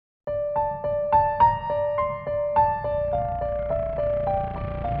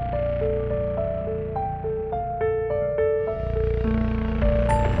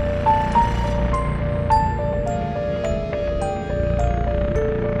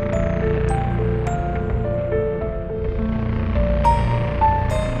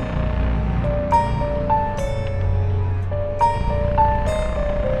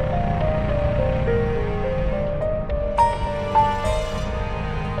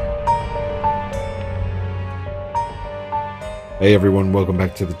Hey everyone, welcome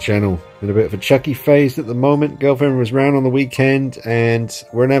back to the channel. In a bit of a Chucky phase at the moment. Girlfriend was round on the weekend, and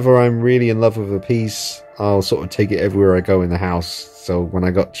whenever I'm really in love with a piece, I'll sort of take it everywhere I go in the house. So when I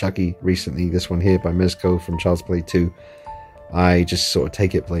got Chucky recently, this one here by Mezco from Child's Play 2, I just sort of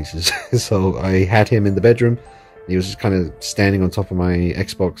take it places. So I had him in the bedroom. He was just kind of standing on top of my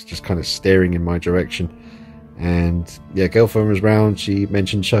Xbox, just kind of staring in my direction. And yeah, girlfriend was round, she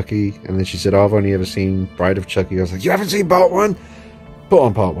mentioned Chucky, and then she said, oh, I've only ever seen Bride of Chucky. I was like, you haven't seen part 1? Put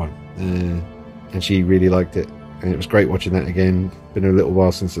on part 1. And she really liked it, and it was great watching that again. Been a little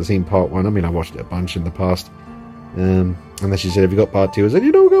while since I've seen part 1. I mean, I watched it a bunch in the past. And then she said, have you got part 2? I said,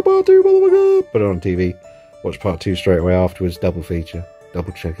 you don't got part 2, motherfucker. Put it on TV. Watched part 2 straight away afterwards, double feature,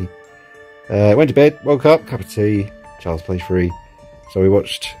 double Chucky. Went to bed, woke up, cup of tea, Child's Play 3. So we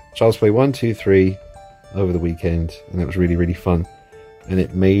watched Child's Play 1, 2, 3 over the weekend, and it was really, really fun. And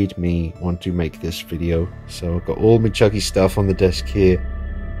it made me want to make this video. So I've got all my Chucky stuff on the desk here,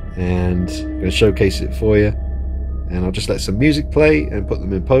 and I'm going to showcase it for you. And I'll just let some music play and put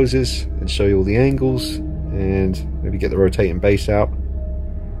them in poses and show you all the angles, and maybe get the rotating bass out.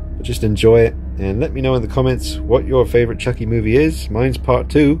 But just enjoy it, and let me know in the comments what your favorite Chucky movie is. Mine's part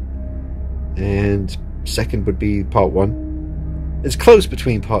 2, and second would be part 1. It's close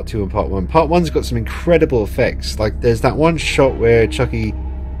between part 2 and part 1. Part 1's got some incredible effects. Like, there's that one shot where Chucky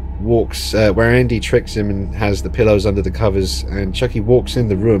walks, where Andy tricks him and has the pillows under the covers, and Chucky walks in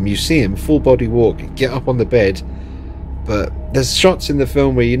the room. You see him, full body walk, get up on the bed. But there's shots in the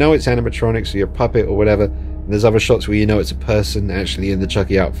film where you know it's animatronics or your puppet or whatever, and there's other shots where you know it's a person actually in the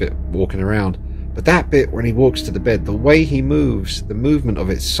Chucky outfit walking around. But that bit when he walks to the bed, the way he moves, the movement of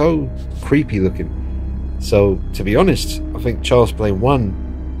it's so creepy looking. So, to be honest, I think Child's Play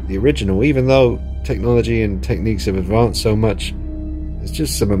 1, the original, even though technology and techniques have advanced so much, there's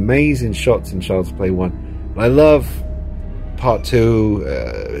just some amazing shots in Child's Play 1. But I love part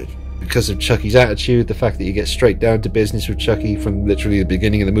 2 because of Chucky's attitude, the fact that you get straight down to business with Chucky from literally the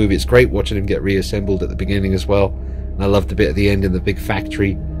beginning of the movie. It's great watching him get reassembled at the beginning as well. And I love the bit at the end in the big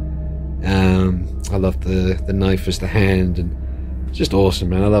factory. I love the knife as the hand, and it's just awesome,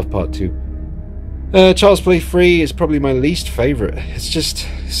 man. I love part 2. Child's Play 3 is probably my least favourite. It's just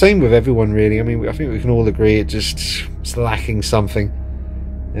same with everyone, really. I mean, I think we can all agree it's lacking something.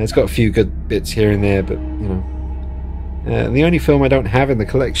 It's got a few good bits here and there, but you know. The only film I don't have in the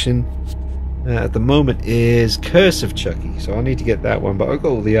collection at the moment is Curse of Chucky, so I need to get that one. But I've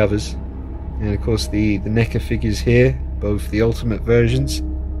got all the others, and of course the NECA figures here, both the Ultimate versions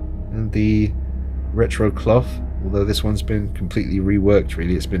and the retro cloth. Although this one's been completely reworked,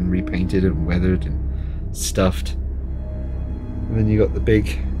 really. It's been repainted and weathered and stuffed. And then you got the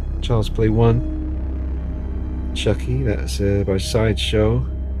big Child's Play 1 Chucky, that's by Sideshow,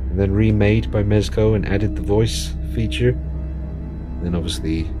 and then remade by Mezco and added the voice feature. And then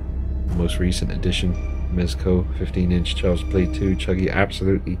obviously the most recent edition, Mezco 15-inch Child's Play 2 Chucky.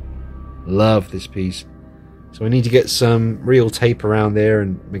 Absolutely love this piece. So I need to get some real tape around there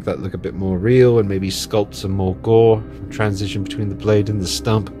and make that look a bit more real, and maybe sculpt some more gore, transition between the blade and the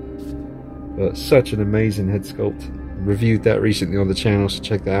stump. But such an amazing head sculpt. I reviewed that recently on the channel, so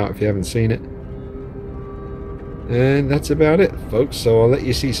check that out if you haven't seen it. And that's about it, folks. So I'll let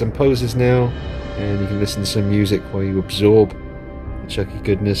you see some poses now, and you can listen to some music while you absorb the Chucky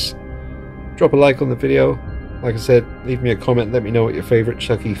goodness. Drop a like on the video. Like I said, leave me a comment, let me know what your favorite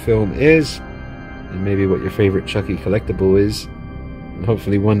Chucky film is, and maybe what your favorite Chucky collectible is. And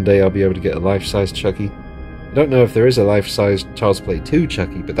hopefully one day I'll be able to get a life-size Chucky. I don't know if there is a life-size Child's Play 2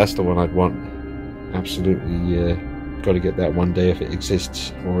 Chucky, but that's the one I'd want. Absolutely got to get that one day if it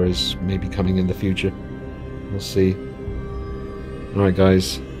exists, or is maybe coming in the future. We'll see. Alright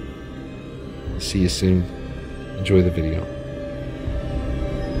guys, see you soon. Enjoy the video.